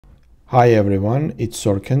Hi everyone, it's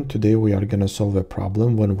Sorkin. Today we are going to solve a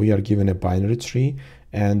problem when we are given a binary tree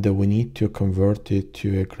and we need to convert it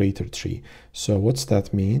to a greater tree. So what's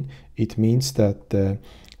that mean? It means that the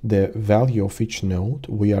value of each node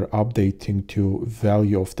we are updating to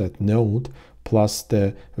value of that node plus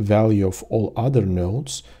the value of all other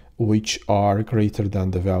nodes which are greater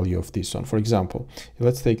than the value of this one. For example,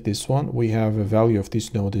 let's take this one. We have a value of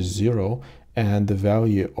this node is 0 and the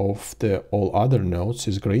value of the all other nodes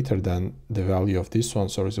is greater than the value of this one.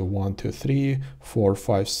 So it's a 1, 2, 3, 4,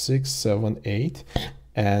 5, 6, 7, 8.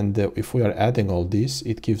 And if we are adding all this,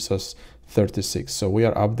 it gives us 36. So we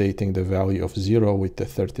are updating the value of 0 with the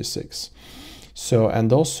 36. So,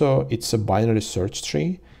 and also it's a binary search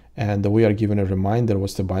tree. And we are given a reminder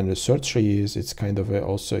what the binary search tree is. It's kind of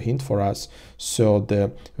also a hint for us. So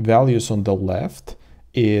the values on the left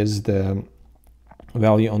is the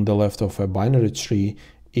value on the left of a binary tree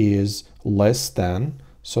is less than,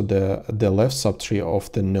 so the left subtree of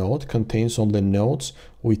the node contains only nodes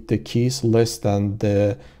with the keys less than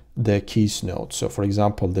the keys node. So for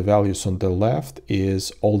example, the values on the left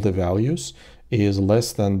is all the values is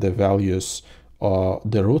less than the values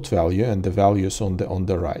the root value and the values on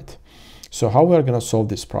the right. So how we are going to solve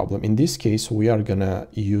this problem? In this case, we are going to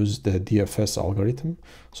use the DFS algorithm,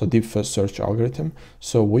 so deep first search algorithm.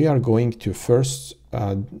 So we are going to first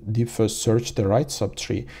deep first search the right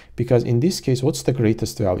subtree, because in this case, what's the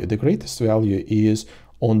greatest value? The greatest value is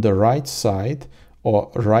on the right side or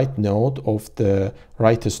right node of the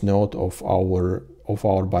rightest node of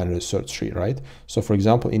our binary search tree, right? So for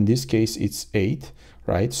example, in this case, it's 8.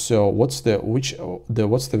 Right, so what's the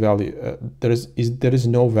value? There is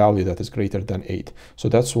no value that is greater than 8. So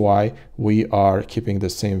that's why we are keeping the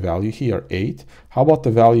same value here, 8. How about the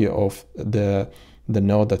value of the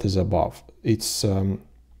node that is above? Its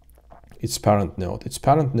parent node. Its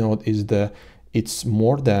parent node is it's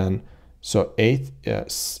more than, so 8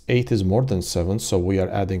 is more than 7. So we are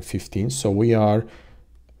adding 15. So we are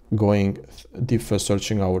going deep first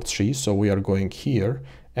searching our tree. So we are going here.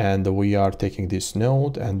 And we are taking this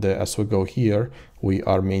node, and as we go here, we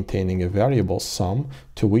are maintaining a variable sum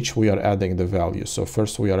to which we are adding the value. So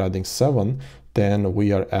first we are adding 7, then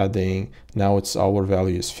we are adding, now it's our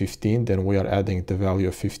value is 15, then we are adding the value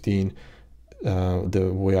of 15,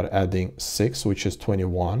 we are adding 6, which is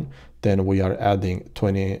 21, then we are adding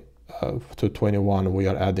 20 to 21, we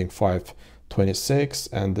are adding 5, 26,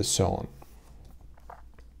 and so on.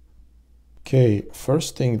 Okay,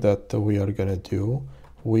 first thing that we are going to do,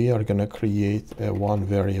 we are going to create a one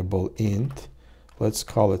variable int. Let's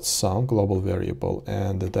call it sum, global variable,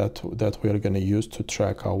 and that we are going to use to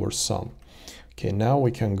track our sum. Okay, now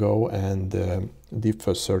we can go and deep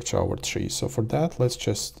first search our tree. So for that, let's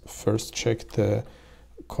just first check the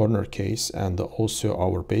corner case and also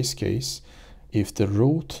our base case. If the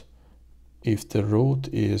root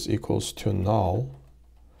is equals to null,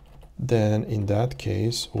 then in that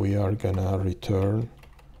case we are gonna return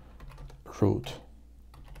root.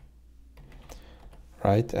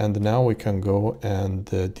 Right, and now we can go and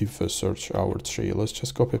deep first search our tree. Let's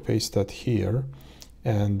just copy paste that here.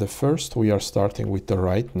 And the first we are starting with the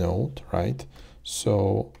right node, right?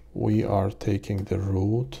 So we are taking the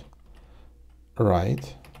root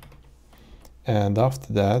right. And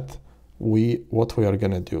after that, what we are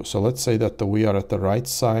gonna do. So let's say that we are at the right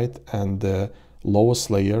side and the lowest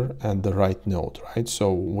layer and the right node, right?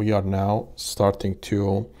 So we are now starting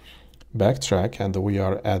to backtrack and we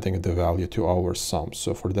are adding the value to our sum.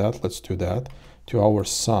 So for that, let's do that. To our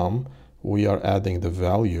sum, we are adding the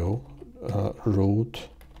value, root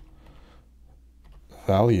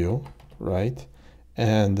value, right?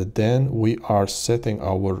 And then we are setting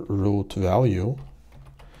our root value.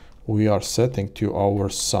 We are setting to our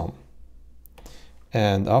sum.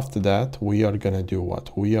 And after that, we are going to do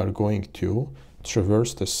what? We are going to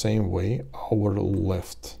traverse the same way our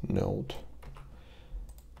left node.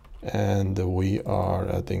 And we are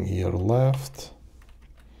adding here left,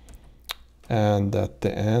 and at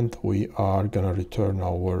the end we are gonna return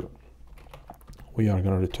our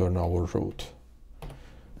root.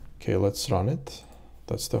 Okay, let's run it.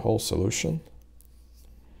 That's the whole solution.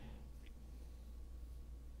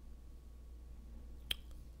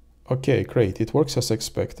 Okay, great, it works as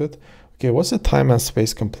expected. Okay, what's the time and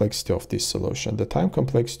space complexity of this solution? The time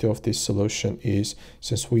complexity of this solution is,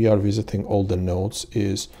 since we are visiting all the nodes,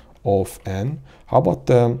 is of n. How about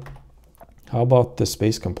the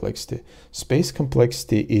space complexity? Space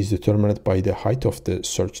complexity is determined by the height of the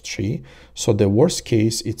search tree. So the worst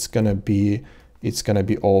case, it's gonna be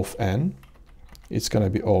O of n. It's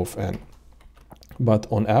gonna be O of n. But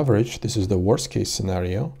on average, this is the worst case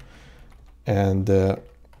scenario, and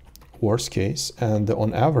worst case, and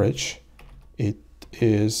on average, it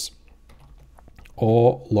is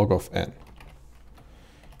O log of n.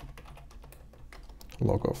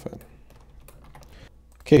 Log of n.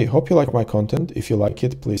 Okay, hope you like my content. If you like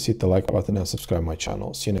it, please hit the like button and subscribe my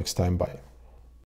channel. See you next time. Bye.